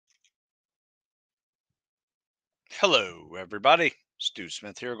Hello, everybody. Stu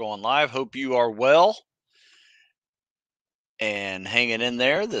Smith here going live. Hope you are well and hanging in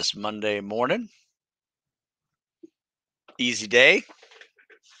there this Monday morning. Easy day.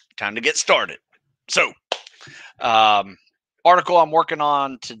 Time to get started. So, um, article I'm working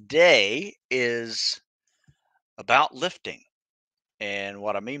on today is about lifting. And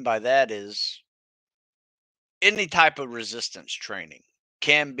what I mean by that is any type of resistance training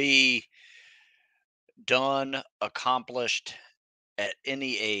can be done, accomplished at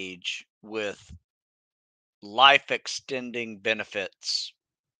any age with life extending benefits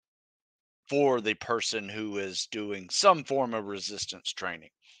for the person who is doing some form of resistance training.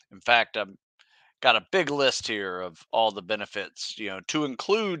 In fact, I've got a big list here of all the benefits, to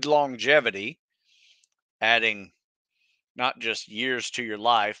include longevity, adding not just years to your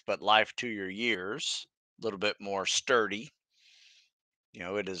life, but life to your years, a little bit more sturdy.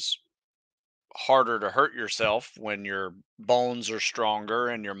 It is harder to hurt yourself when your bones are stronger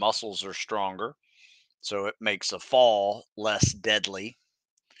and your muscles are stronger. So it makes a fall less deadly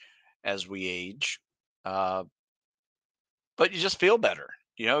as we age. Uh, but you just feel better.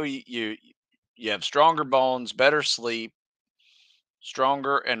 You have stronger bones, better sleep,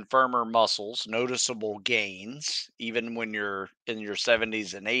 stronger and firmer muscles, noticeable gains. Even when you're in your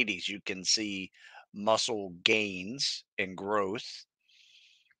 70s and 80s, you can see muscle gains and growth,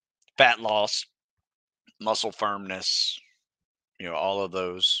 fat loss, muscle firmness, all of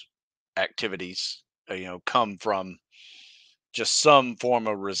those activities, come from just some form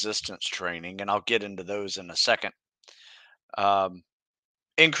of resistance training. And I'll get into those in a second. Um,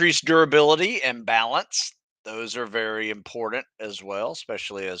 Increased durability and balance. Those are very important as well,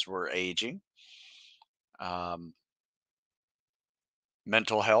 especially as we're aging. Um,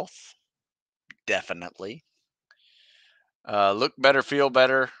 Mental health, definitely. Look better, feel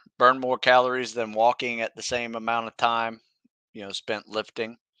better, burn more calories than walking at the same amount of time, spent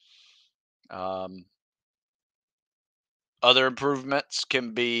lifting. Um, Other improvements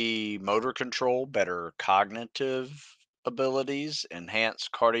can be motor control, better cognitive abilities,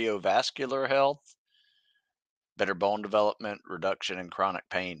 enhanced cardiovascular health, better bone development, reduction in chronic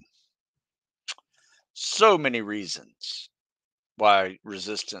pain. So many reasons why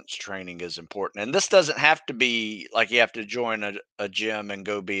resistance training is important. And this doesn't have to be like you have to join a gym and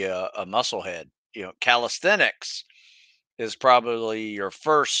go be a musclehead. Calisthenics is probably your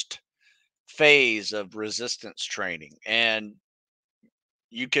first phase of resistance training. And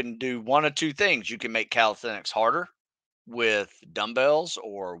you can do one of two things. You can make calisthenics harder with dumbbells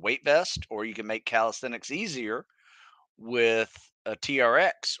or weight vest, or you can make calisthenics easier with a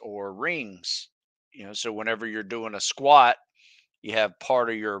TRX or rings. So whenever you're doing a squat, you have part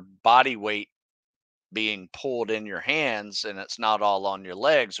of your body weight being pulled in your hands and it's not all on your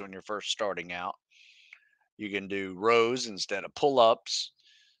legs when you're first starting out. You can do rows instead of pull-ups.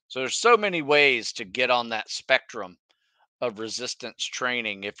 So there's so many ways to get on that spectrum of resistance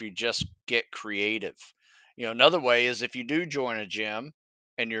training if you just get creative. Another way is if you do join a gym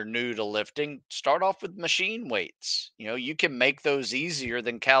and you're new to lifting, start off with machine weights. You can make those easier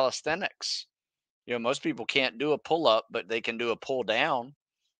than calisthenics. Most people can't do a pull up, but they can do a pull down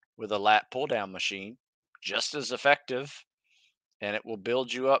with a lat pull down machine, just as effective, and it will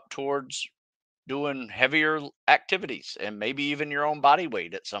build you up towards doing heavier activities and maybe even your own body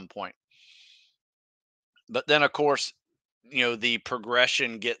weight at some point. But then, of course, the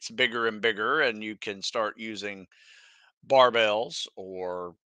progression gets bigger and bigger, and you can start using barbells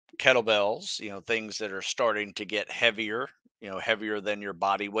or kettlebells, things that are starting to get heavier, heavier than your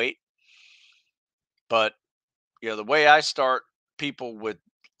body weight. But the way I start people with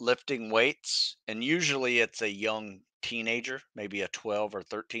lifting weights, and usually it's a young teenager, maybe a 12 or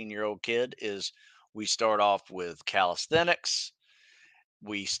 13-year-old kid, is we start off with calisthenics.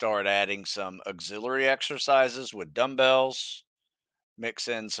 We start adding some auxiliary exercises with dumbbells, mix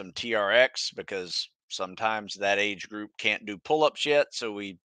in some TRX because sometimes that age group can't do pull ups yet. So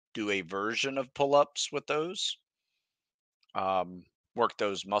we do a version of pull ups with those. Work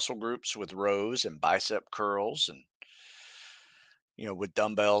those muscle groups with rows and bicep curls and with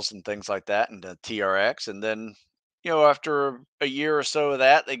dumbbells and things like that and the TRX. And then, after a year or so of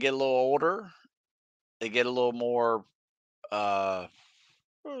that, they get a little older. They get a little more, uh,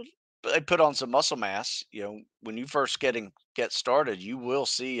 well, they put on some muscle mass. When you first get started, you will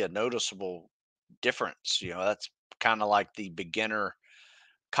see a noticeable difference. That's kind of like the beginner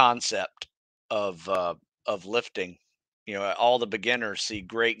concept of lifting. All the beginners see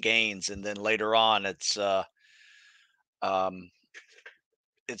great gains, and then later on, um,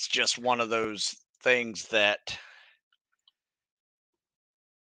 it's just one of those things that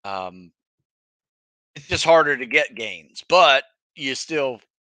um, just harder to get gains, but you still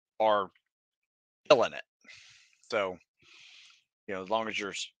are killing it. So, as long as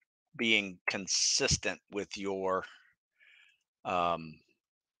you're being consistent um,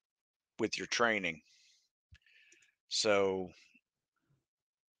 with your training. So,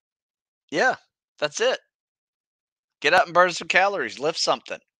 yeah, that's it. Get out and burn some calories, lift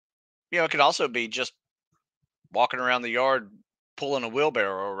something. It could also be just walking around the yard, pulling a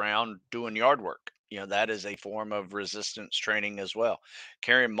wheelbarrow around, doing yard work. That is a form of resistance training as well.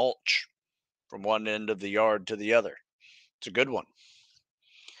 Carrying mulch from one end of the yard to the other. It's a good one.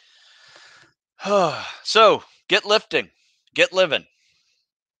 So get lifting, get living,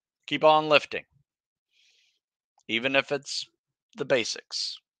 keep on lifting, even if it's the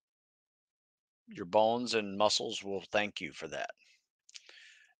basics. Your bones and muscles will thank you for that.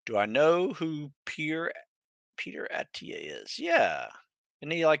 Do I know who Peter Attia is? Yeah.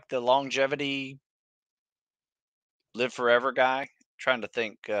 Isn't he like the longevity, live forever guy? Trying to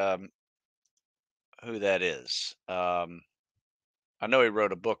think who that is. I know he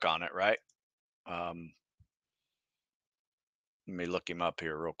wrote a book on it, right? Um, Let me look him up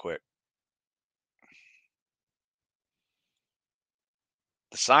here real quick.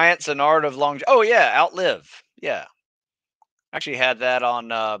 The Science and Art of Long. Oh yeah, Outlive. Yeah, actually had that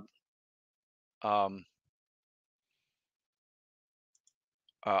on um,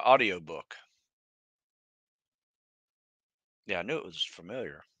 audiobook. Yeah, I knew it was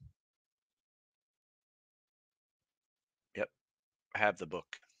familiar. Yep, I have the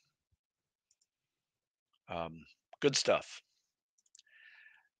book. Um, Good stuff.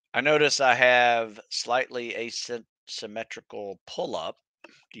 I notice I have slightly asymmetrical pull up.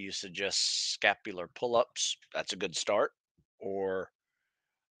 Do you suggest scapular pull ups? That's a good start. Or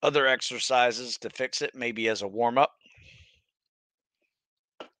other exercises to fix it, maybe as a warm up.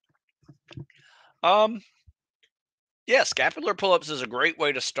 Um, yeah, scapular pull ups is a great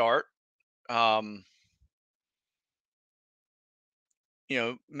way to start. Um,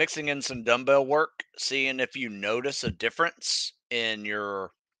 Mixing in some dumbbell work, seeing if you notice a difference in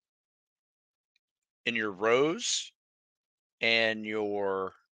your rows and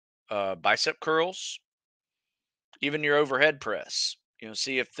your bicep curls, even your overhead press.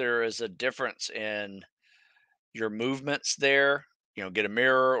 See if there is a difference in your movements there. Get a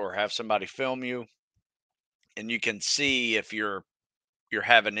mirror or have somebody film you, and you can see if you're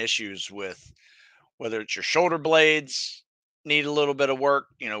having issues with whether it's your shoulder blades need a little bit of work,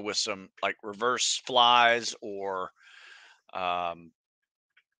 with some like reverse flies, or um,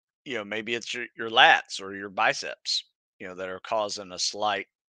 maybe it's your lats or your biceps, that are causing a slight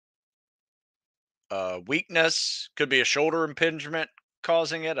weakness. Could be a shoulder impingement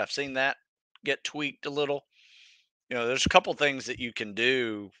causing it. I've seen that get tweaked a little. There's a couple things that you can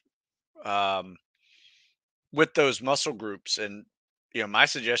do um, with those muscle groups. And, my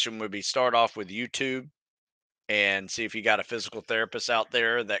suggestion would be start off with YouTube and see if you got a physical therapist out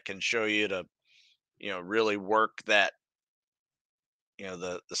there that can show you to, really work that,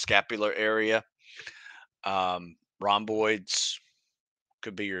 the scapular area. Rhomboids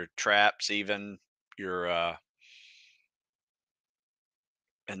could be your traps, even your,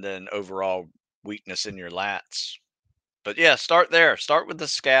 and then overall weakness in your lats. But yeah, start there. Start with the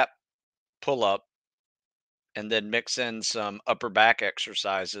scap pull up, and then mix in some upper back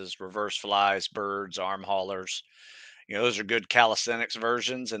exercises, reverse flies, birds, arm haulers. Those are good calisthenics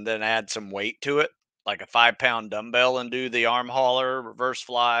versions, and then add some weight to it, like a 5-pound dumbbell, and do the arm hauler, reverse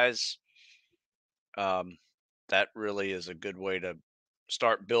flies. Um, that really is a good way to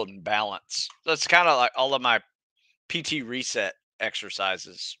start building balance. That's kind of like all of my PT reset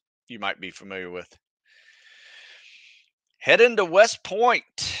exercises you might be familiar with. Head into West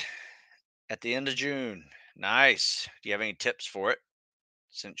Point at the end of June. Nice. Do you have any tips for it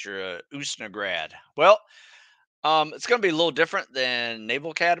since you're a USNA grad? Well, it's going to be a little different than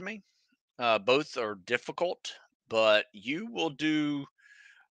Naval Academy. Both are difficult, but you will do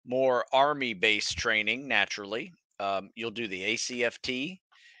more Army based training naturally. You'll do the ACFT,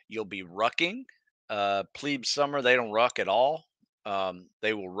 you'll be rucking. Plebe summer, they don't ruck at all.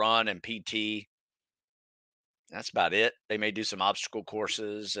 They will run and PT. That's about it. They may do some obstacle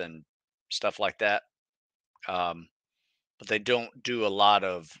courses and stuff like that. Um, but they don't do a lot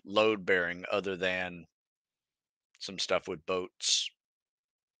of load bearing other than some stuff with boats,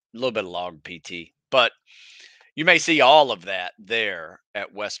 a little bit of log PT. But you may see all of that there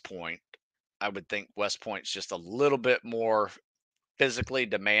at West Point. I would think West Point's just a little bit more physically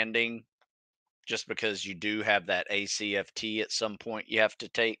demanding, just because you do have that ACFT at some point you have to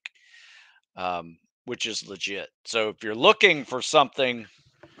take, which is legit. So if you're looking for something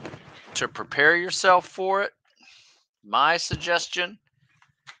to prepare yourself for it, my suggestion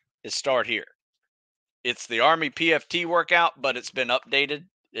is start here. It's the Army PFT workout, but it's been updated.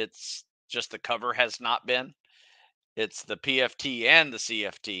 It's just the cover has not been. It's the PFT and the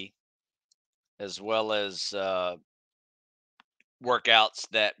CFT, as well as workouts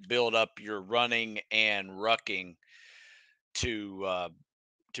that build up your running and rucking to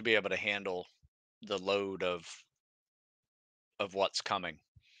to be able to handle the load of what's coming.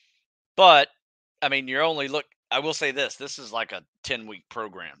 But I mean, you're only look. I will say this: this is like a 10-week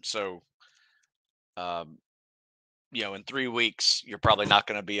program, so um, in 3 weeks you're probably not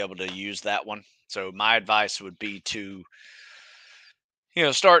going to be able to use that one. So my advice would be to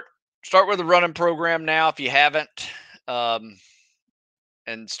start with a running program now if you haven't, um,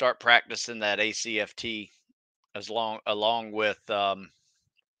 and start practicing that ACFT along with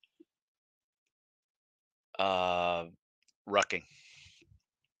uh, rucking.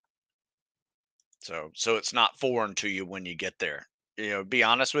 So it's not foreign to you when you get there. Be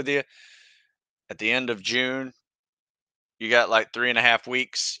honest with you. At the end of June, you got like 3.5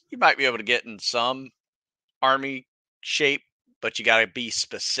 weeks. You might be able to get in some army shape, but you got to be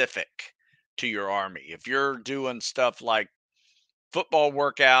specific to your army. If you're doing stuff like football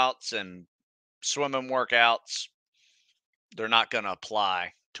workouts and swimming workouts, they're not going to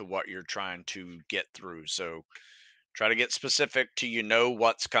apply to what you're trying to get through. So try to get specific to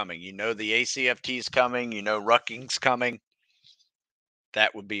what's coming. The ACFT is coming, rucking's coming.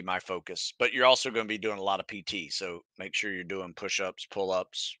 That would be my focus. But you're also going to be doing a lot of PT. So make sure you're doing push ups, pull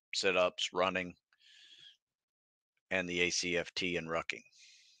ups, sit ups, running, and the ACFT and rucking.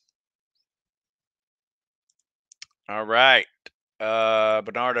 All right.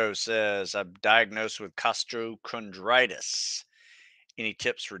 Bernardo says, I'm diagnosed with costochondritis. Any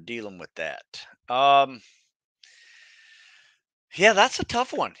tips for dealing with that? Yeah, that's a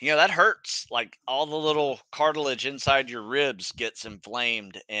tough one. That hurts. Like all the little cartilage inside your ribs gets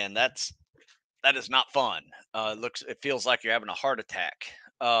inflamed, and that is not fun. It feels like you're having a heart attack.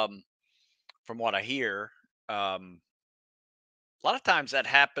 Um, from what I hear, a lot of times that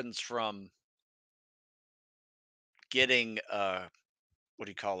happens from getting what do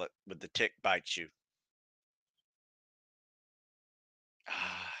you call it with the tick bites you?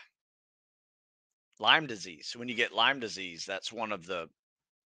 Ah, Lyme disease. When you get Lyme disease, that's one of the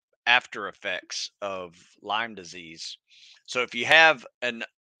after effects of Lyme disease. So if you have an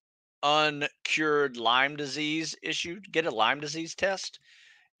uncured Lyme disease issue, get a Lyme disease test.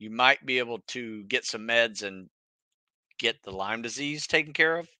 You might be able to get some meds and get the Lyme disease taken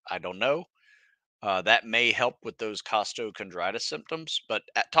care of. I don't know. That may help with those costochondritis symptoms, but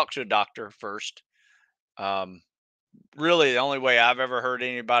talk to a doctor first. Um, Really, the only way I've ever heard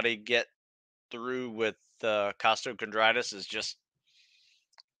anybody get through with costochondritis is just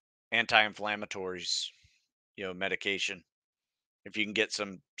anti-inflammatories, medication. If you can get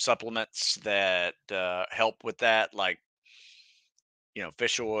some supplements that help with that, like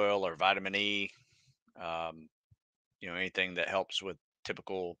fish oil or vitamin E, um, anything that helps with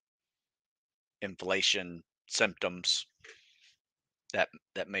typical inflation symptoms, that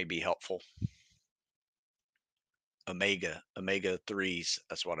may be helpful. Omega threes.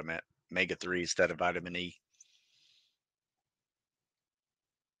 That's what I meant. Omega threes instead of vitamin E.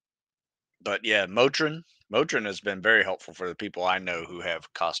 But yeah, Motrin has been very helpful for the people I know who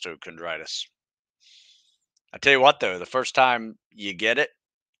have costochondritis. I tell you what, though, the first time you get it,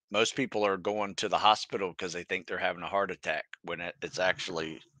 most people are going to the hospital because they think they're having a heart attack when it's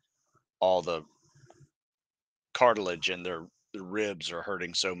actually all the cartilage in their ribs are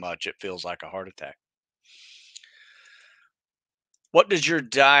hurting so much it feels like a heart attack. What does your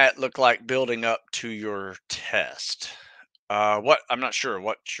diet look like building up to your test? What I'm not sure.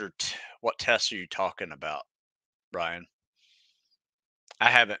 What tests are you talking about, Brian? I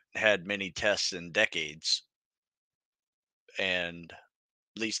haven't had many tests in decades, and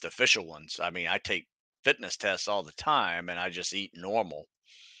at least official ones. I mean, I take fitness tests all the time, and I just eat normal.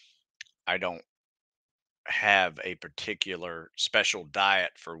 I don't have a particular special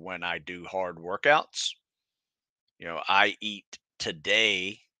diet for when I do hard workouts. I eat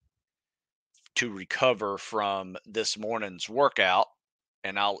today to recover from this morning's workout,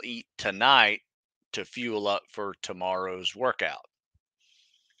 and I'll eat tonight to fuel up for tomorrow's workout.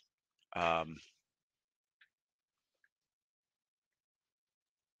 Um,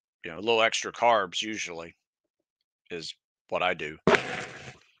 a little extra carbs usually is what I do.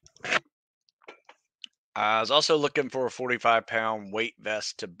 I was also looking for a 45-pound weight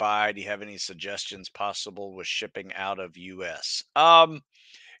vest to buy. Do you have any suggestions possible with shipping out of US?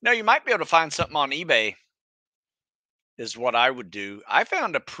 No, you might be able to find something on eBay is what I would do. I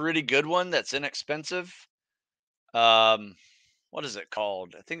found a pretty good one that's inexpensive. Um, what is it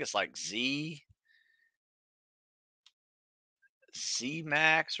called? I think it's like Z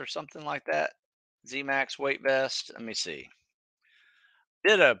Max or something like that. Z Max weight vest. Let me see.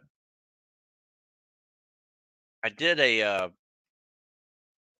 Did a I did a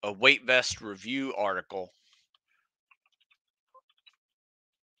weight vest review article,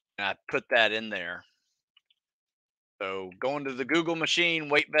 and I put that in there. So going to the Google machine,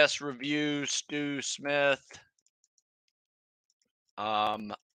 weight vest review, Stu Smith.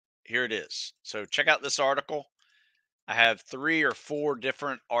 Um, Here it is. So check out this article. I have 3 or 4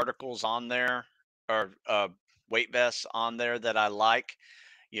 different articles on there, or weight vests on there that I like.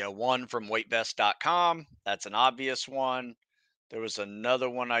 One from weightVest.com. That's an obvious one. There was another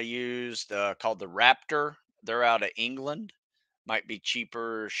one I used called the Raptor. They're out of England. Might be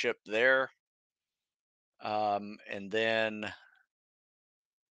cheaper shipped there. And then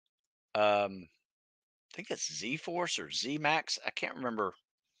I think it's Z Force or Z Max. I can't remember.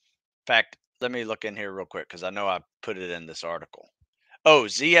 In fact, let me look in here real quick because I know I put it in this article. Oh,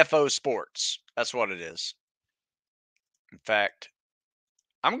 ZFO Sports. That's what it is. In fact,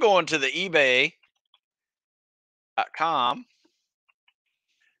 I'm going to the eBay.com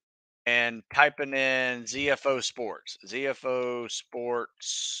and typing in ZFO Sports. ZFO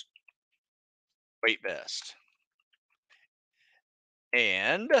Sports weight vest.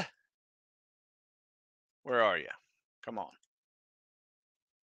 And where are you? Come on.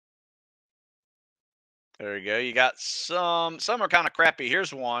 There you go. You got some are kind of crappy.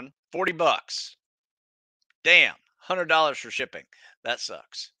 Here's one, 40 bucks. Damn, $100 for shipping. That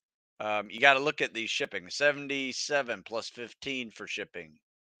sucks. You got to look at these shipping, 77 plus 15 for shipping.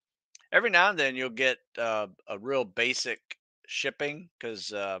 Every now and then you'll get a real basic shipping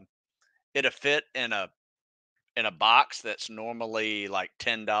because it'll fit in a box that's normally like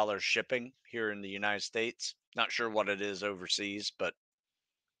 $10 shipping here in the United States. Not sure what it is overseas, but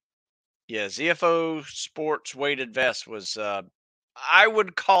yeah, ZFO Sports weighted vest was I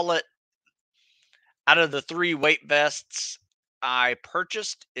would call it, out of the 3 weight vests I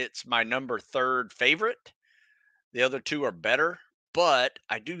purchased, it's my number 3rd favorite. The other 2 are better, but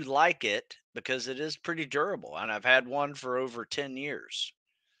I do like it because it is pretty durable, and I've had one for over 10 years.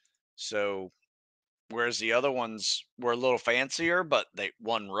 So, whereas the other ones were a little fancier, but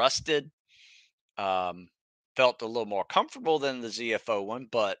one rusted, um, felt a little more comfortable than the ZFO one,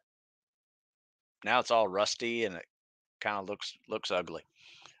 but now it's all rusty and it kind of looks ugly.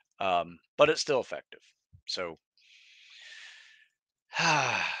 But it's still effective. So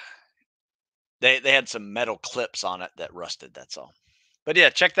they had some metal clips on it that rusted. That's all. But yeah,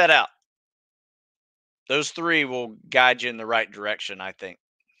 check that out. Those 3 will guide you in the right direction, I think.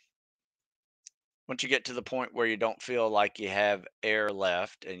 Once you get to the point where you don't feel like you have air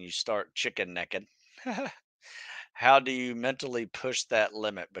left and you start chicken necking, how do you mentally push that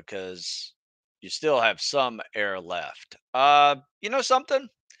limit because you still have some air left? You know something?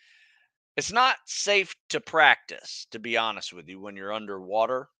 It's not safe to practice, to be honest with you, when you're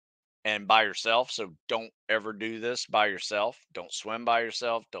underwater and by yourself. So don't ever do this by yourself. Don't swim by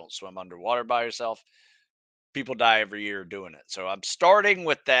yourself. Don't swim underwater by yourself. People die every year doing it. So I'm starting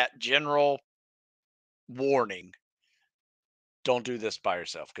with that general warning. Don't do this by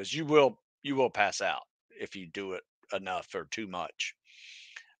yourself because you will pass out if you do it enough or too much.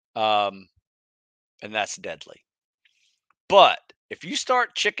 Um, and that's deadly. But if you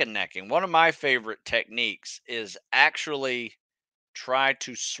start chicken necking, one of my favorite techniques is actually try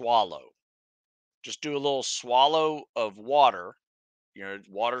to swallow. Just do a little swallow of water.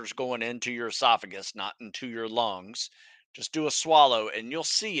 Water's going into your esophagus, not into your lungs. Just do a swallow, and you'll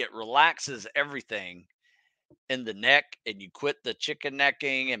see it relaxes everything in the neck, and you quit the chicken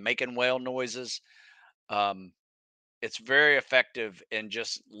necking and making whale noises. Um, it's very effective in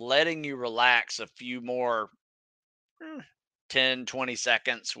just letting you relax a few more eh, 10, 20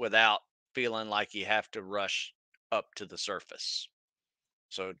 seconds without feeling like you have to rush up to the surface.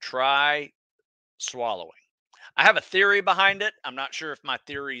 So try swallowing. I have a theory behind it. I'm not sure if my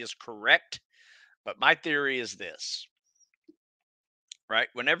theory is correct, but my theory is this, right?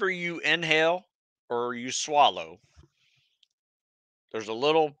 Whenever you inhale or you swallow, there's a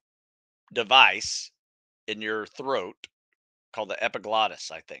little device in your throat called the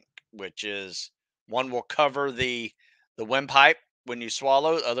epiglottis, I think, which is one will cover the windpipe when you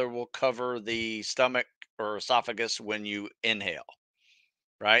swallow, the other will cover the stomach or esophagus when you inhale,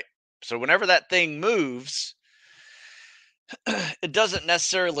 right? So whenever that thing moves, it doesn't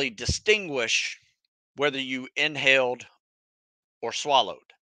necessarily distinguish whether you inhaled or swallowed,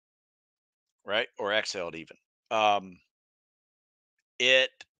 right? Or exhaled even.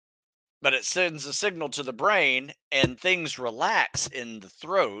 it but it sends a signal to the brain and things relax in the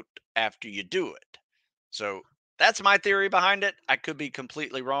throat after you do it. So that's my theory behind it. I could be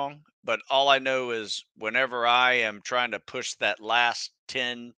completely wrong, but all I know is whenever I am trying to push that last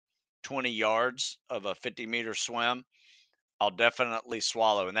 10, 20 yards of a 50-meter swim, I'll definitely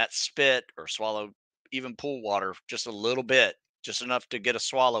swallow. And that spit or swallow even pool water just a little bit, just enough to get a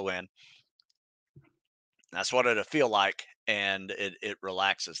swallow in. That's what it'll feel like. And it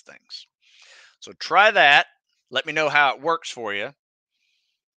relaxes things. So try that. Let me know how it works for you.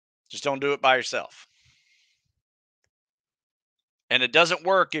 Just don't do it by yourself. And it doesn't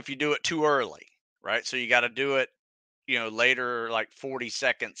work if you do it too early, right? So you got to do it, later, like 40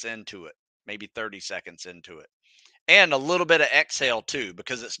 seconds into it, maybe 30 seconds into it. And a little bit of exhale too,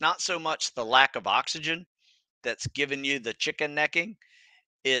 because it's not so much the lack of oxygen that's giving you the chicken necking,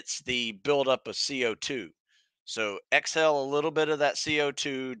 it's the buildup of CO2. So exhale a little bit of that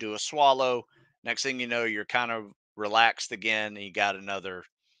CO2, do a swallow. Next thing you know, you're kind of relaxed again, and you got another,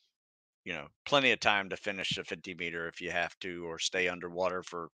 plenty of time to finish a 50-meter if you have to, or stay underwater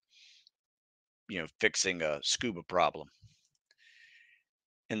for, fixing a scuba problem.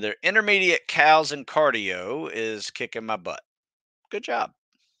 And the intermediate cows and cardio is kicking my butt. Good job.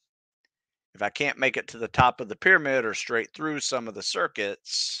 If I can't make it to the top of the pyramid or straight through some of the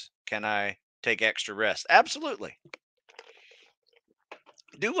circuits, can I take extra rest? Absolutely.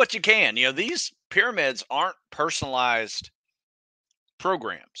 Do what you can. These pyramids aren't personalized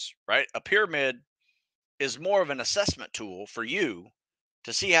programs, right? A pyramid is more of an assessment tool for you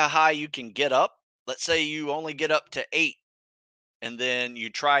to see how high you can get up. Let's say you only get up to 8 and then you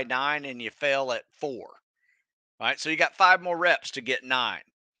try 9 and you fail at 4. Right? So you got 5 more reps to get 9.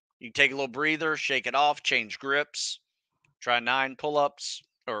 You take a little breather, shake it off, change grips, try 9 pull-ups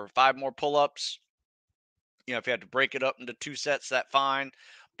or 5 more pull-ups. If you have to break it up into 2 sets, that's fine.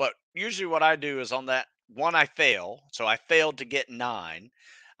 But usually what I do is on that one I fail, so I failed to get 9.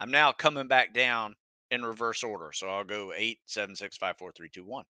 I'm now coming back down in reverse order. So I'll go 8, 7, 6, 5, 4, 3, 2,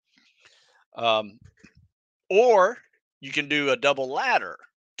 1. Or you can do a double ladder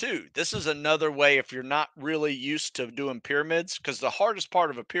too. This is another way if you're not really used to doing pyramids, because the hardest part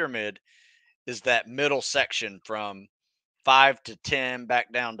of a pyramid is that middle section from 5 to 10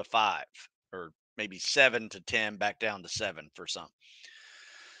 back down to 5, or maybe 7 to 10 back down to 7 for some.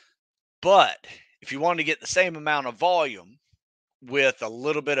 But if you want to get the same amount of volume with a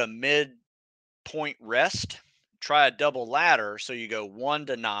little bit of midpoint rest, try a double ladder. So you go 1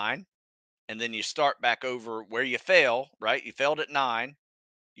 to 9, and then you start back over where you fail, right? You failed at 9.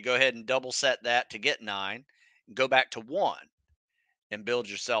 You go ahead and double set that to get 9, and go back to 1 and build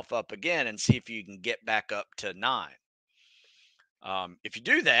yourself up again and see if you can get back up to 9. If you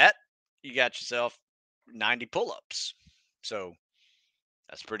do that, you got yourself 90 pull ups. So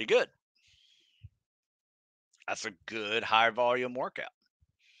that's pretty good. That's a good high volume workout.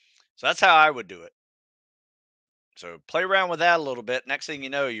 So that's how I would do it. So play around with that a little bit. Next thing you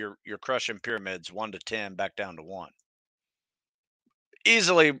know, you're crushing pyramids 1 to 10 back down to 1.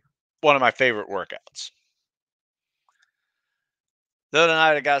 Easily one of my favorite workouts. The other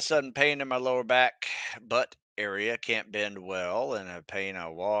night I got a sudden pain in my lower back butt area. Can't bend well, and a pain I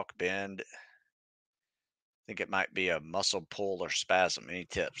walk, bend. Think it might be a muscle pull or spasm. Any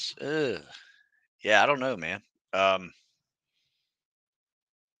tips? Ugh. Yeah, I don't know, man. I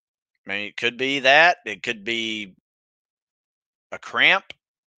mean, it could be that. It could be a cramp.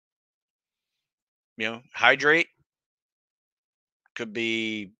 Hydrate. Could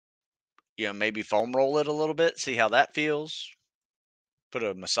be, maybe foam roll it a little bit. See how that feels. Put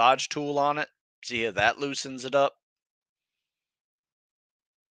a massage tool on it. See if that loosens it up.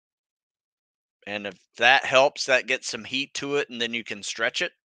 And if that helps, that gets some heat to it, and then you can stretch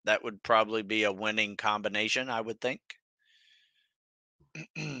it. That would probably be a winning combination, I would think.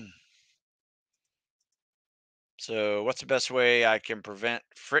 So, what's the best way I can prevent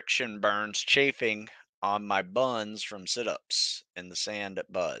friction burns, chafing on my buns from sit ups in the sand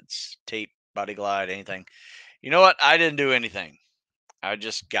at Buds? Tape, body glide, anything? You know what? I didn't do anything. I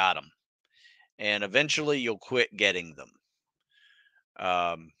just got them. And eventually you'll quit getting them.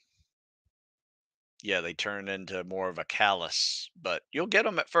 Um, yeah, they turn into more of a callus, but you'll get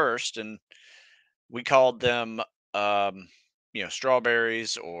them at first. And we called them, um,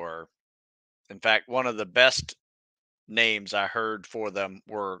 strawberries, or in fact, one of the best names I heard for them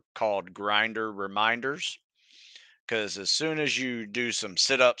were called grinder reminders. Because as soon as you do some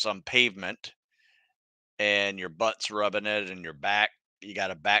sit ups on pavement and your butt's rubbing it and your back, you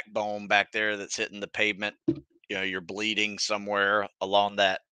got a backbone back there that's hitting the pavement, you're bleeding somewhere along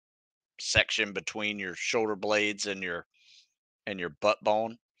that section between your shoulder blades and your and your butt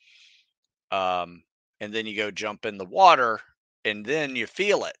bone. Um, and then you go jump in the water and then you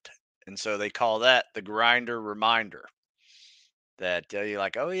feel it. And so they call that the grinder reminder that you're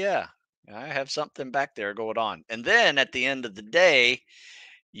like, oh, yeah, I have something back there going on. And then at the end of the day,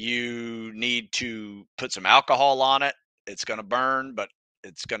 you need to put some alcohol on it. It's going to burn, but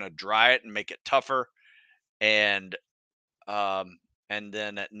it's going to dry it and make it tougher. And um, and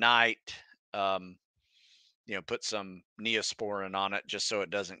then at night, um, put some Neosporin on it just so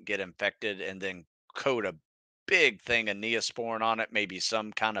it doesn't get infected, and then coat a big thing of Neosporin on it, maybe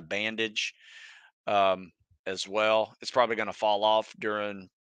some kind of bandage um, as well. It's probably going to fall off during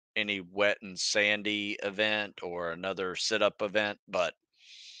any wet and sandy event or another sit up event, but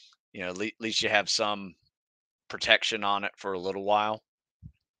at least you have some protection on it for a little while.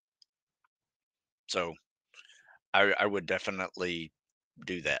 So I would definitely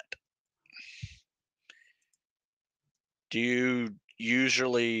do that. Do you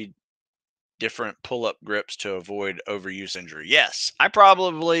usually different pull-up grips to avoid overuse injury? Yes, I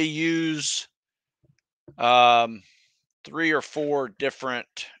probably use um, 3 or 4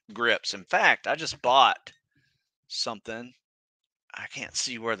 different grips. In fact, I just bought something. I can't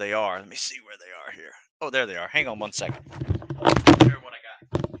see where they are. Let me see where they are here. Oh, there they are. Hang on one second. Share what I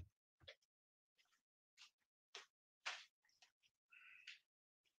got.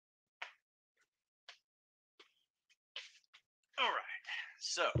 All right.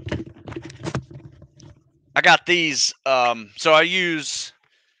 So I got these. So I use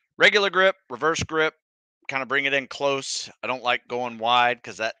regular grip, reverse grip, kind of bring it in close. I don't like going wide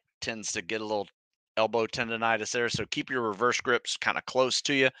because that tends to get a little elbow tendonitis there. So keep your reverse grips kind of close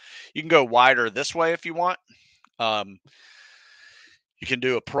to you. You can go wider this way if you want. Um, you can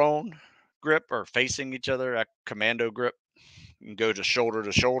do a prone grip or facing each other, a commando grip. You can go to shoulder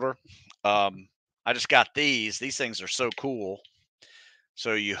to shoulder. I just got these. These things are so cool.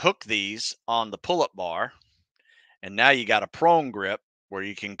 So you hook these on the pull up bar, and now you got a prone grip where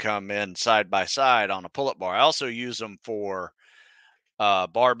you can come in side by side on a pull up bar. I also use them for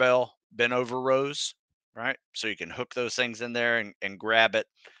barbell bent over rows, right? So you can hook those things in there and grab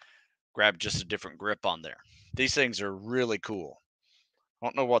just a different grip on there. These things are really cool. I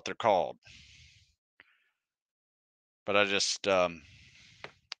don't know what they're called, but I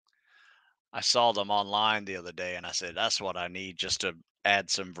saw them online the other day and I said that's what I need just to add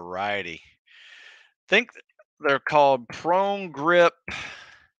some variety. Think they're called prone grip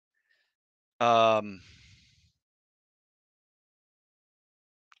um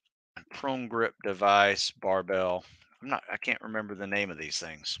prone grip device barbell. I can't remember the name of these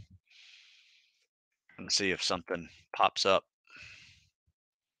things. Let's see if something pops up.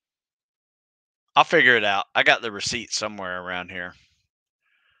 I'll figure it out. I got the receipt somewhere around here.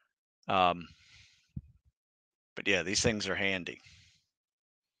 Um, but yeah, these things are handy.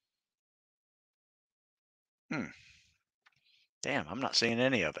 Hmm. Damn, I'm not seeing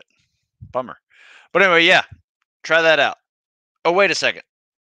any of it. Bummer. But anyway, yeah, try that out. Oh, wait a second.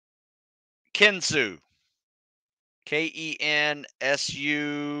 Kensu. Kensu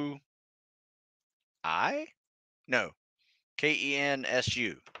I? No.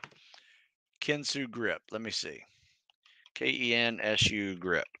 Kensu. Kensu grip. Let me see. Kensu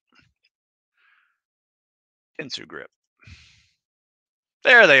grip. Kensu grip.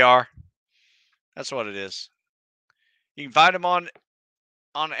 There they are. That's what it is. You can find them on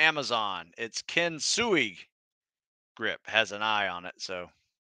Amazon. It's Kensui grip. Has an I on it, so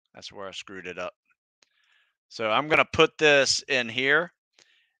that's where I screwed it up. So I'm going to put this in here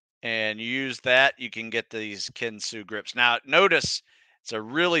and use that. You can get these Kensu grips. Now, notice it's a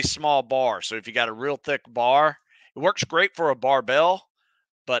really small bar. So if you got a real thick bar, it works great for a barbell,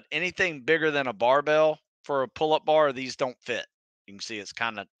 but anything bigger than a barbell for a pull up bar, these don't fit. You can see it's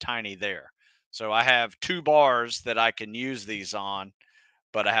kind of tiny there. So I have 2 bars that I can use these on,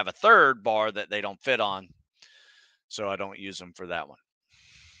 but I have a third bar that they don't fit on. So I don't use them for that one.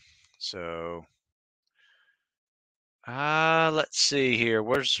 So let's see here.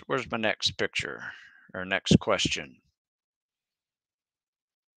 Where's my next picture or next question?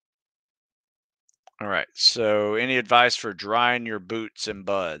 All right. So, any advice for drying your boots and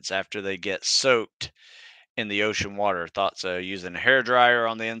buds after they get soaked in the ocean water? Thoughts of using a hair dryer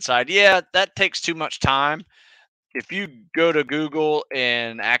on the inside? Yeah, that takes too much time. If you go to Google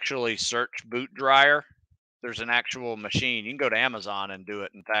and actually search boot dryer, there's an actual machine. You can go to Amazon and do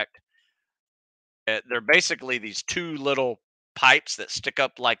it. In fact, they're basically these 2 little pipes that stick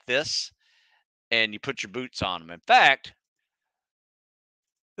up like this, and you put your boots on them. In fact,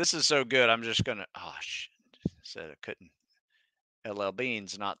 this is so good. I'm just gonna. Oh, said I couldn't. LL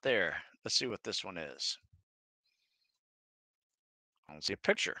Bean's not there. Let's see what this one is. I don't see a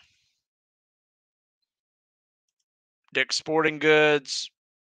picture. Dick's Sporting Goods,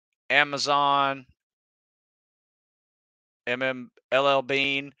 Amazon, LL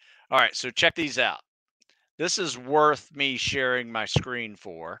Bean. All right, so check these out. This is worth me sharing my screen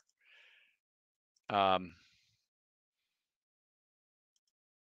for. Boot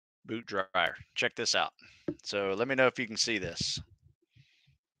dryer. Check this out. So let me know if you can see this.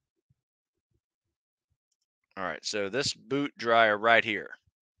 All right, so this boot dryer right here.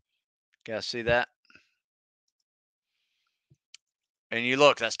 Guys see that? And you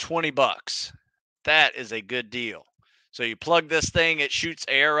look, that's 20 bucks. That is a good deal. So you plug this thing, it shoots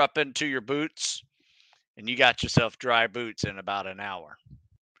air up into your boots, and you got yourself dry boots in about an hour.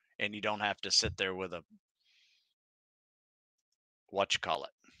 And you don't have to sit there with a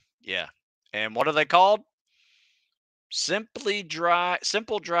whatchamacallit. Yeah. And what are they called? Simple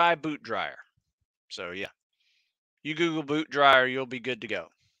Dry Boot Dryer. So yeah. You Google boot dryer, you'll be good to go.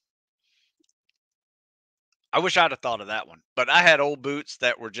 I wish I'd have thought of that one. But I had old boots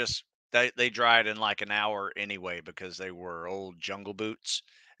that were just they dried in like an hour anyway because they were old jungle boots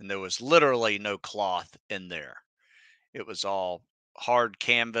and there was literally no cloth in there. It was all hard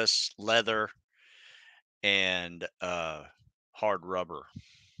canvas, leather, and hard rubber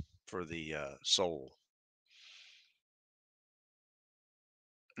for the sole.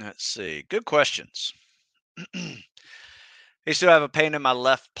 Let's see. Good questions. I used to have a pain in my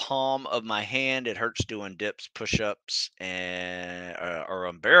left palm of my hand. It hurts doing dips, push-ups, and are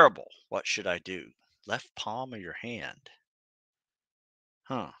unbearable. What should I do? Left palm of your hand.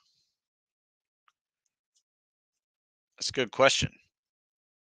 Huh. That's a good question.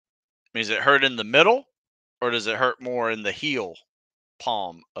 Does it hurt in the middle or does it hurt more in the heel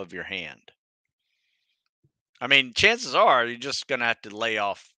palm of your hand? I mean, chances are you're just going to have to lay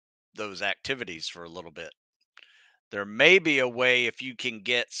off those activities for a little bit. There may be a way if you can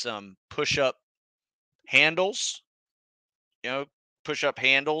get some push up handles, you know, push up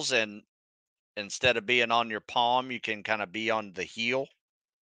handles, and instead of being on your palm, you can kind of be on the heel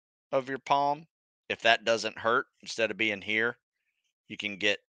of your palm. If that doesn't hurt, instead of being here, you can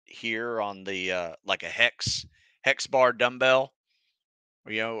get here on the like a hex bar dumbbell,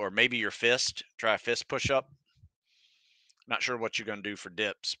 or maybe your fist. Try a fist push up. Not sure what you're going to do for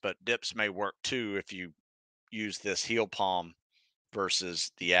dips, but dips may work too if you use this heel palm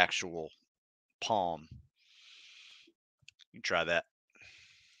versus the actual palm. You try that.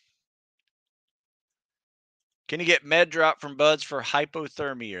 Can you get med drop from buds for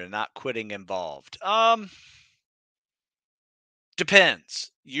hypothermia and not quitting involved?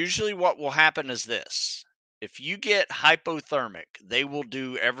 Depends. Usually what will happen is this. If you get hypothermic, they will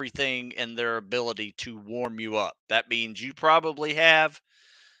do everything in their ability to warm you up. That means you probably have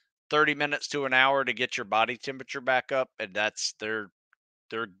 30 minutes to an hour to get your body temperature back up, and they're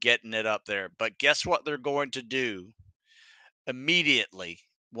getting it up there. But guess what they're going to do immediately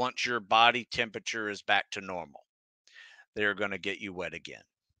once your body temperature is back to normal? They're going to get you wet again.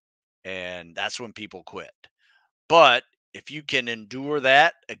 And that's when people quit. But if you can endure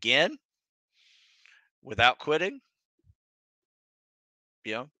that again without quitting,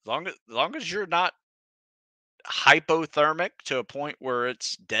 as long as you're not hypothermic to a point where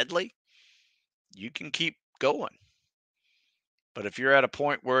it's deadly, you can keep going. But if you're at a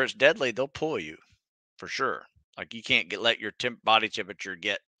point where it's deadly, they'll pull you for sure. Like you can't let your body temperature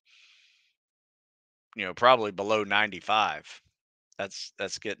get, probably below 95.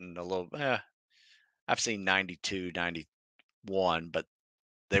 That's getting a little. I've seen 92, 91, but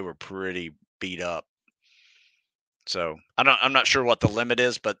they were pretty beat up. So I'm not sure what the limit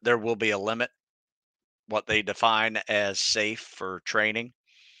is, but there will be a limit, what they define as safe for training.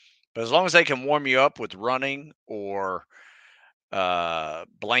 But as long as they can warm you up with running or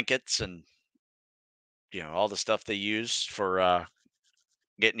blankets and all the stuff they use for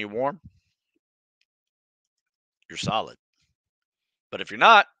getting you warm, you're solid. But if you're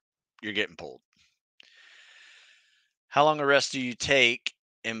not, you're getting pulled. How long a rest do you take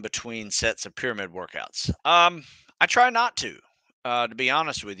in between sets of pyramid workouts? I try not to. To be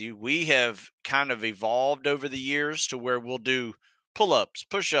honest with you, we have kind of evolved over the years to where we'll do pull-ups,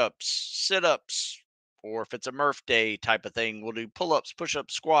 push-ups, sit-ups, or if it's a Murph day type of thing, we'll do pull-ups,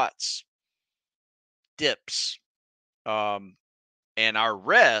 push-ups, squats, dips. And our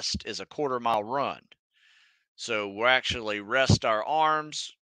rest is a quarter-mile run. So we'll actually rest our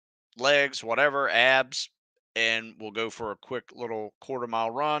arms, legs, whatever, abs, and we'll go for a quick little quarter-mile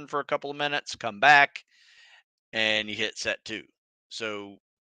run for a couple of minutes, come back, and you hit set two. So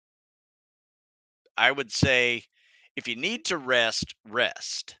I would say if you need to rest,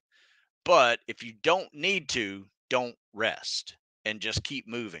 rest. But if you don't need to, don't rest. and just keep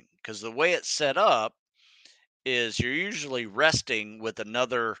moving. Because the way it's set up is you're usually resting with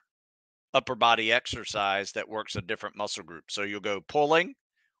another upper body exercise that works a different muscle group. So you'll go pulling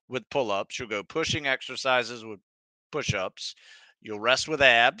with pull ups, you'll go pushing exercises with push ups, you'll rest with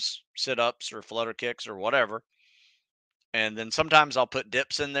abs, sit ups or flutter kicks or whatever. And then sometimes I'll put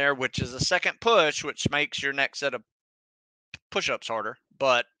dips in there, which is a second push, which makes your next set of push ups harder.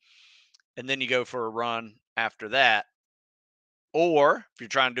 And then you go for a run after that. Or if you're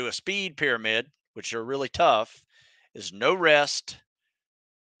trying to do a speed pyramid, which are really tough, is no rest,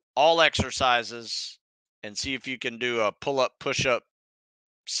 all exercises, and see if you can do a pull up, push up,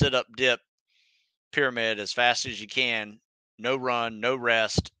 sit up, dip pyramid as fast as you can. No run, no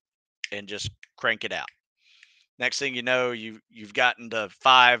rest, and just crank it out. Next thing you know, you've gotten to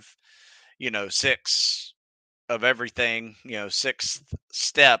five, six of everything, sixth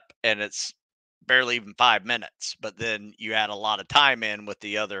step, and it's barely even 5 minutes. But then you add a lot of time in with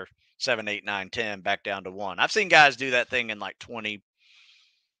the other 7, 8, 9, 10 back down to one. I've seen guys do that thing in like 20,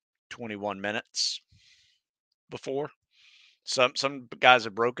 21 minutes before. Some guys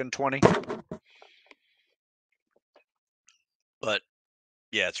have broken 20, but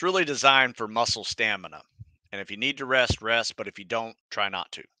yeah, it's really designed for muscle stamina. And if you need to rest, rest. But if you don't, try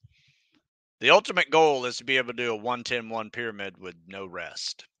not to. The ultimate goal is to be able to do a 1-10-1 pyramid with no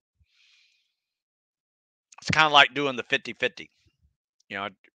rest. It's kind of like doing the 50-50. You know,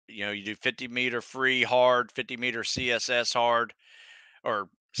 you do 50-meter free hard, 50-meter CSS hard, or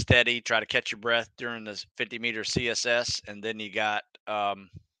steady. Try to catch your breath during the 50-meter CSS, and then you got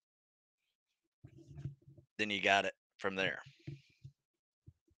it from there.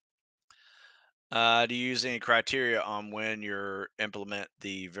 Do you use any criteria on when you implement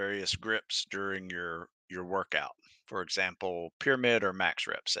the various grips during your workout? For example, pyramid or max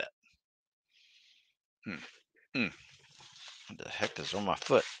rep set? Hmm. Hmm. What the heck is on my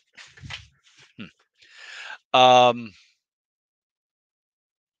foot? Um,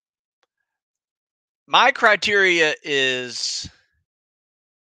 my criteria is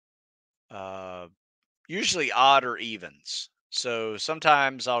uh, usually odd or evens. So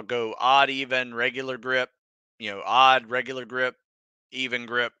sometimes I'll go odd, even, regular grip, odd, regular grip, even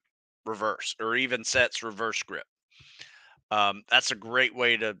grip, reverse, or even sets, reverse grip. That's a great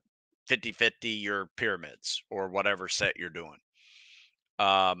way to 50-50 your pyramids or whatever set you're doing.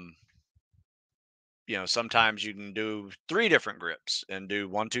 Um, sometimes you can do three different grips and do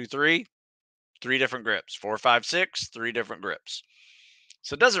 1, 2, 3, three different grips, 4, 5, 6, three different grips.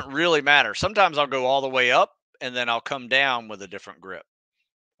 So it doesn't really matter. Sometimes I'll go all the way up and then I'll come down with a different grip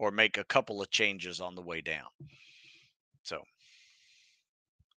or make a couple of changes on the way down.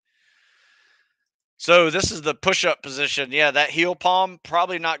 So this is the push-up position. Yeah, that heel palm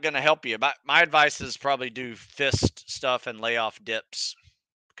probably not going to help you. My advice is probably do fist stuff and lay off dips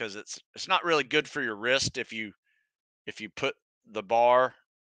because it's not really good for your wrist if you put the bar,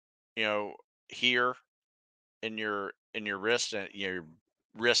 you know, here in your wrist, and your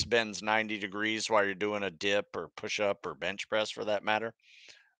wrist bends 90 degrees while you're doing a dip or push up or bench press for that matter,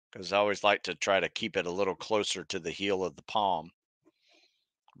 because I always like to try to keep it a little closer to the heel of the palm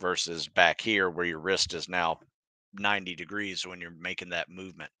versus back here where your wrist is now 90 degrees when you're making that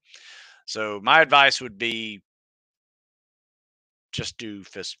movement. So my advice would be just do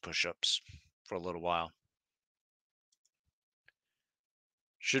fist push-ups for a little while.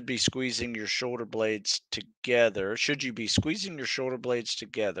 Should be squeezing your shoulder blades together. Should you be squeezing your shoulder blades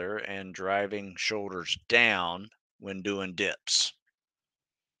together and driving shoulders down when doing dips?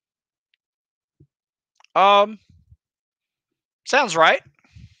 Um, Sounds right.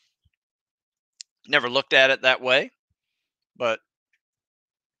 Never looked at it that way, but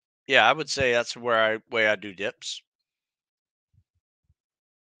yeah, I would say that's way I do dips.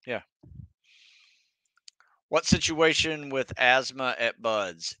 Yeah. What situation with asthma at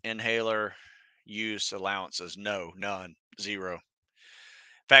buds? Inhaler use allowances? No, none, zero.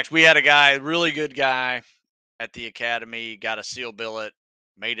 In fact, we had a guy, really good guy at the academy, got a seal billet,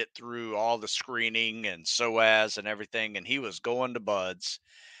 made it through all the screening and SOAS and everything, and he was going to buds.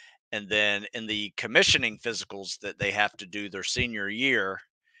 And then in the commissioning physicals that they have to do their senior year,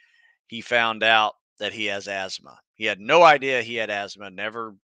 he found out that he has asthma. He had no idea he had asthma,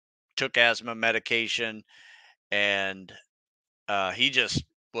 never took asthma medication, and he just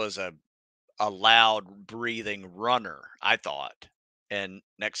was a loud breathing runner, I thought. And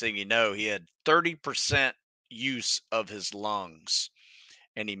next thing you know, he had 30% use of his lungs,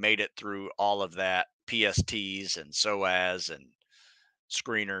 and he made it through all of that PSTs and SOAS and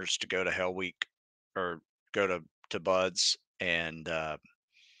screeners to go to Hell Week or go to Buds, and on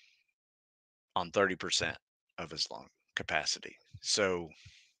 30% of his lung capacity. So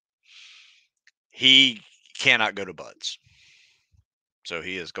he cannot go to Buds. So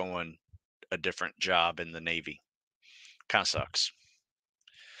he is going a different job in the Navy. Kind of sucks.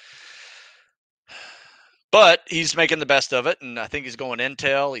 But he's making the best of it, and I think he's going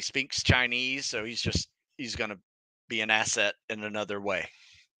Intel. He speaks Chinese, so he's going to be an asset in another way.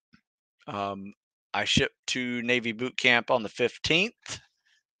 Um, I shipped to Navy boot camp on the 15th.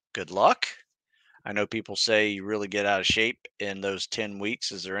 Good luck. I know people say you really get out of shape in those 10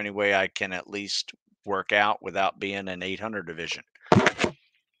 weeks. Is there any way I can at least work out without being an 800 division?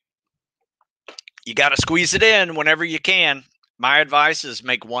 You got to squeeze it in whenever you can. My advice is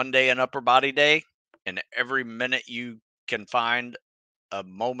make one day an upper body day, and every minute you can find a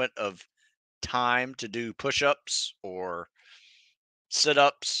moment of time to do push ups or sit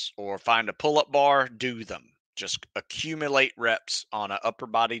ups or find a pull up bar, do them. Just accumulate reps on an upper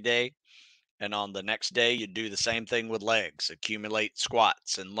body day. And on the next day, you do the same thing with legs, accumulate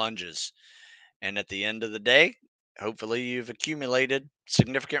squats and lunges. And at the end of the day, hopefully you've accumulated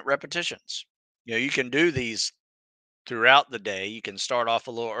significant repetitions. You can do these throughout the day. You can start off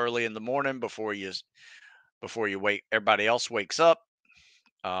a little early in the morning before you wake everybody else wakes up.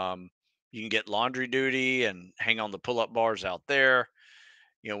 Um, you can get laundry duty and hang on the pull-up bars out there.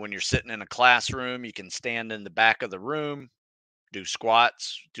 When you're sitting in a classroom, you can stand in the back of the room, do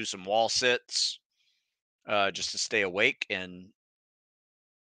squats, do some wall sits, just to stay awake. And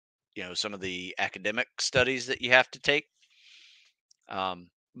some of the academic studies that you have to take.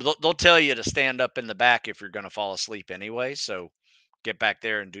 But they'll tell you to stand up in the back if you're going to fall asleep anyway. So get back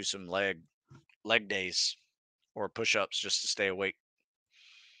there and do some leg days or push-ups just to stay awake.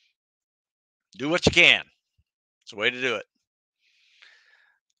 Do what you can. It's a way to do it.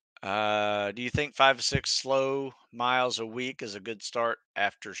 Do you think 5 to 6 slow miles a week is a good start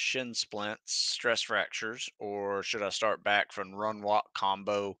after shin splints, stress fractures, or should I start back from run walk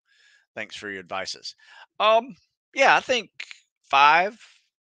combo? Thanks for your advices. Um, yeah, I think 5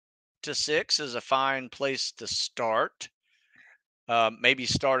 to 6 is a fine place to start. Maybe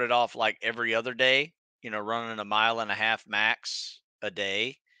start it off like every other day, running a mile and a half max a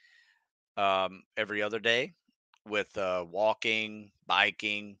day, every other day with walking,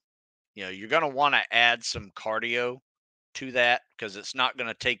 biking. You're going to want to add some cardio to that because it's not going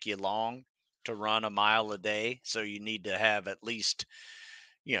to take you long to run a mile a day. So you need to have at least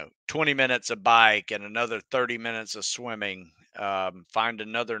 20 minutes of bike and another 30 minutes of swimming. Find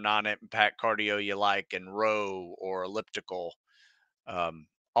another non-impact cardio you like and row or elliptical.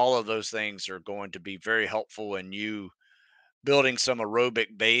 All of those things are going to be very helpful in you building some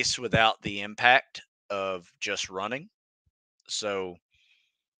aerobic base without the impact of just running. So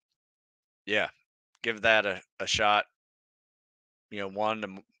yeah, give that a shot. 1 to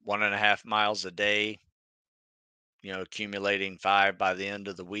 1.5 miles a day, accumulating 5 by the end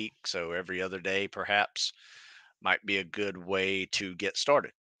of the week. So every other day, perhaps, might be a good way to get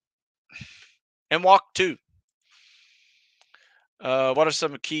started. And walk too. What are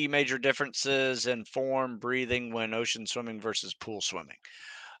some key major differences in form, breathing when ocean swimming versus pool swimming?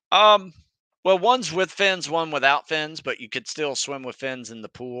 Um, well, one's with fins, one without fins, but you could still swim with fins in the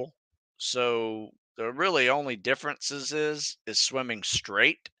pool. So the really only differences is swimming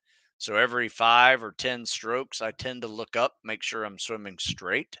straight. So every 5 or 10 strokes, I tend to look up, make sure I'm swimming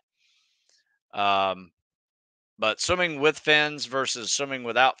straight. Um, but swimming with fins versus swimming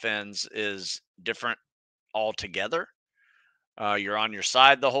without fins is different altogether. You're on your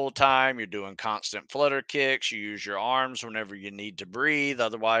side the whole time. You're doing constant flutter kicks. You use your arms whenever you need to breathe.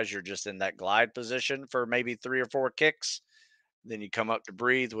 Otherwise, you're just in that glide position for maybe 3 or 4 kicks. Then you come up to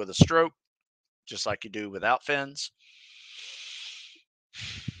breathe with a stroke, just like you do without fins.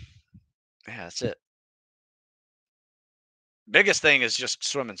 Yeah, that's it. Biggest thing is just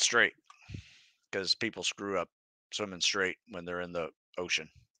swimming straight because people screw up swimming straight when they're in the ocean.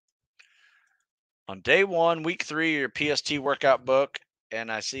 On day one, week 3, your PST workout book,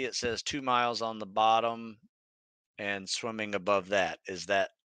 and I see it says 2 miles on the bottom and swimming above that. Is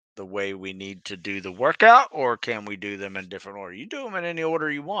that the way we need to do the workout, or can we do them in different order? You do them in any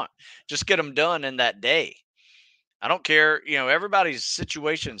order you want. Just get them done in that day. I don't care. Everybody's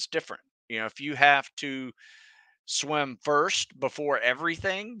situation's different. If you have to swim first before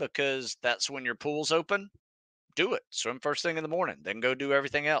everything because that's when your pool's open, do it. Swim first thing in the morning, then go do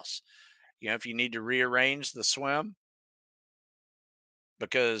everything else. If you need to rearrange the swim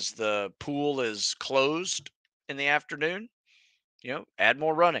because the pool is closed in the afternoon, add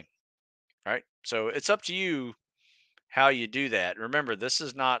more running. Right. So it's up to you how you do that. Remember, this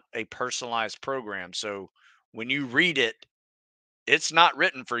is not a personalized program. So when you read it, it's not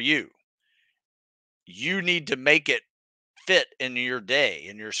written for you. You need to make it fit in your day,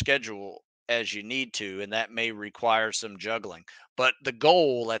 in your schedule as you need to, and that may require some juggling. But the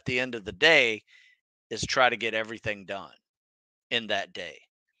goal at the end of the day is try to get everything done in that day.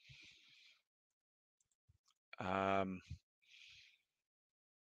 Um,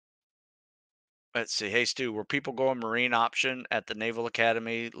 let's see. Hey, Stu, were people going Marine option at the Naval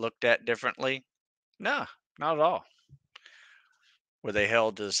Academy looked at differently? No, not at all. Were they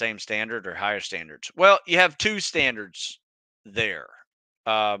held to the same standard or higher standards? Well, you have two standards there.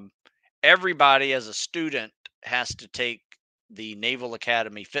 Um, Everybody as a student has to take the Naval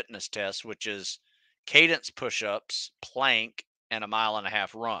Academy fitness test, which is cadence push ups, plank, and a 1.5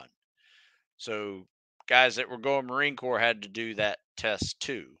 mile run. So, guys that were going Marine Corps had to do that test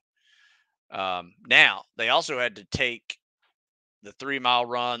too. Now, they also had to take the 3 mile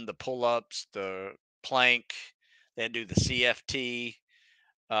run, the pull ups, the plank, they had to do the CFT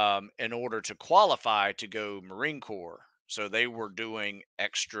in order to qualify to go Marine Corps. So they were doing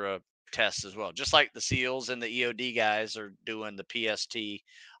extra tests as well, just like the SEALs and the EOD guys are doing the PST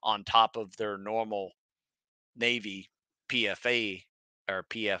on top of their normal Navy PFA or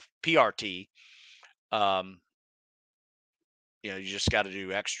PRT. Um, you just got to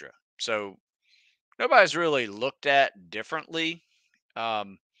do extra. So nobody's really looked at differently.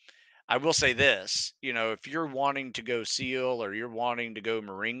 Um, I will say this, if you're wanting to go SEAL or you're wanting to go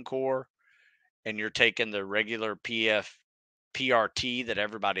Marine Corps, and you're taking the regular PRT that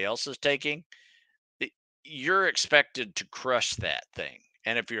everybody else is taking, it- you're expected to crush that thing.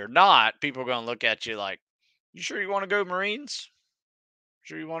 And if you're not, people are going to look at you like, "You sure you want to go Marines?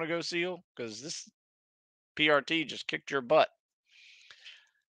 Sure you want to go SEAL? Because this PRT just kicked your butt."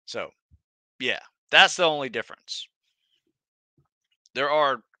 So, yeah, that's the only difference. There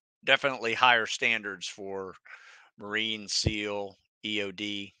are definitely higher standards for Marine, SEAL,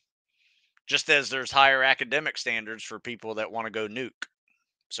 EOD, just as there's higher academic standards for people that want to go nuke.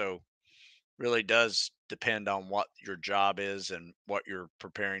 So, really does depend on what your job is and what you're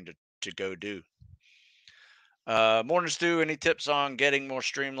preparing to go do. Morning, Stu. Any tips on getting more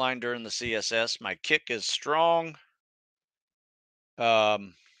streamlined during the CSS? My kick is strong,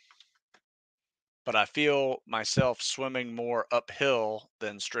 um, but I feel myself swimming more uphill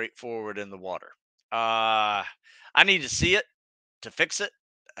than straight forward in the water. I need to see it to fix it.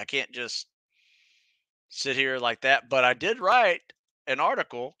 I can't just sit here like that. But I did write an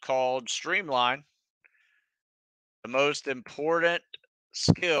article called Streamline, the most important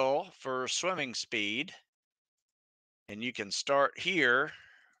skill for swimming speed. And you can start here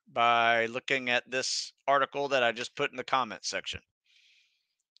by looking at this article that I just put in the comment section.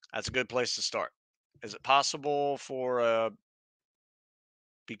 That's a good place to start. Is it possible for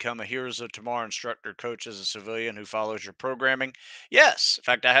become a Heroes of Tomorrow instructor coach as a civilian who follows your programming? Yes. In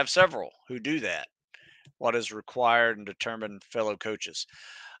fact, I have several who do that. What is required and determine fellow coaches.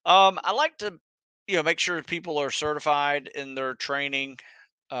 I like to, make sure people are certified in their training.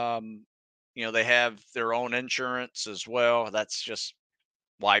 Um, they have their own insurance as well. That's just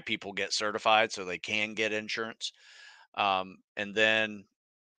why people get certified so they can get insurance. And then,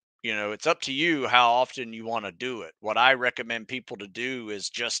 it's up to you how often you want to do it. What I recommend people to do is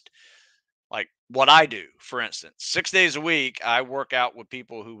just like what I do, for instance, 6 days a week, I work out with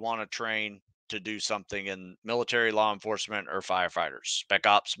people who want to train to do something in military, law enforcement, or firefighters, spec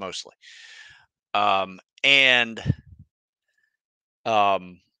ops mostly. And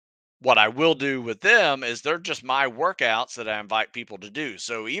um, what I will do with them is they're just my workouts that I invite people to do.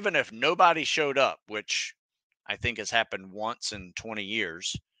 So even if nobody showed up, which I think has happened once in 20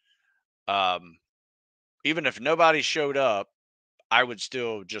 years, um, even if nobody showed up, I would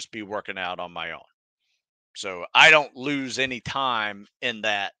still just be working out on my own. So I don't lose any time in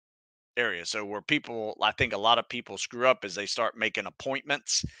that area. So where people, I think a lot of people screw up is they start making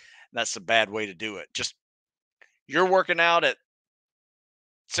appointments. That's a bad way to do it. Just you're working out at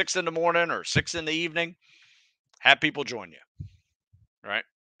 6 in the morning or 6 in the evening, have people join you. Right.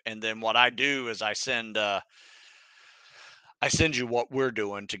 And then what I do is I send you what we're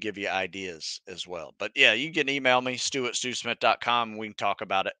doing to give you ideas as well. But yeah, you can email me, stu@stusmith.com, and we can talk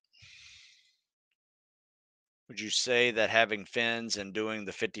about it. Would you say that having fins and doing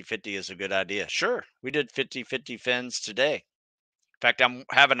the 50-50 is a good idea? Sure. We did 50-50 fins today. In fact, I'm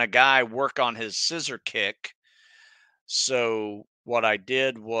having a guy work on his scissor kick. So what I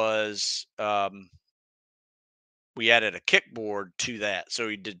did was we added a kickboard to that. So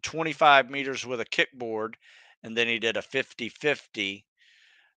he did 25 meters with a kickboard, and then he did a 50-50.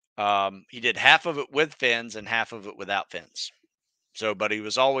 He did half of it with fins and half of it without fins. So, but he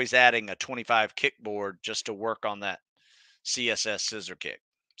was always adding a 25 kickboard just to work on that CSS scissor kick.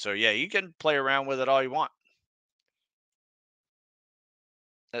 So, yeah, you can play around with it all you want.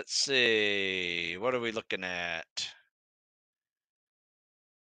 Let's see. What are we looking at?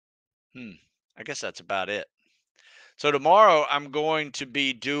 I guess that's about it. So tomorrow I'm going to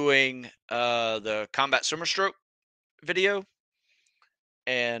be doing the combat swimmer stroke video,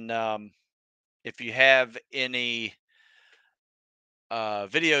 and if you have any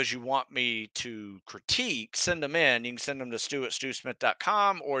videos you want me to critique, send them in. You can send them to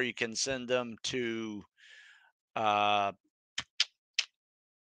stu@stewsmith.com, or you can send them to uh,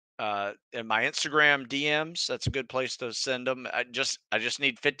 in my Instagram DMs. That's a good place to send them. I just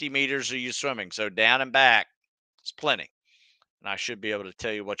need 50 meters of you swimming, so down and back, it's plenty, and I should be able to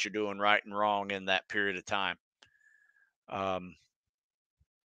tell you what you're doing right and wrong in that period of time. Um,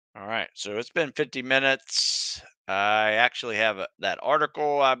 all right, so it's been 50 minutes. I actually have that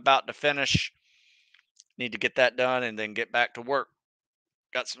article I'm about to finish. Need to get that done and then get back to work.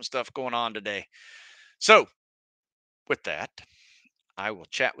 Got some stuff going on today. So, with that, I will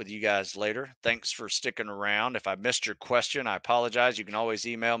chat with you guys later. Thanks for sticking around. If I missed your question, I apologize. You can always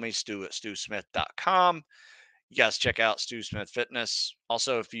email me, stu@stewsmith.com. You guys check out Stu Smith Fitness.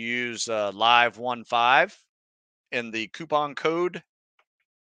 Also, if you use Live15 in the coupon code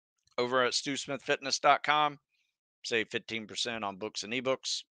over at stewsmithfitness.com, save 15% on books and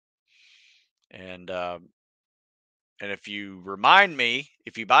ebooks. And if you remind me,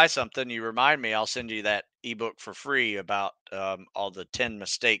 if you buy something, you remind me, I'll send you that ebook for free about all the 10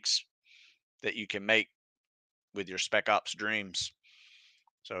 mistakes that you can make with your Spec Ops dreams.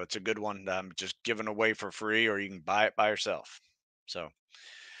 So it's a good one that I'm just giving away for free, or you can buy it by yourself. So,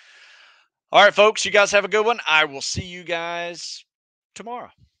 all right, folks, you guys have a good one. I will see you guys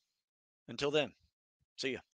tomorrow. Until then, see ya.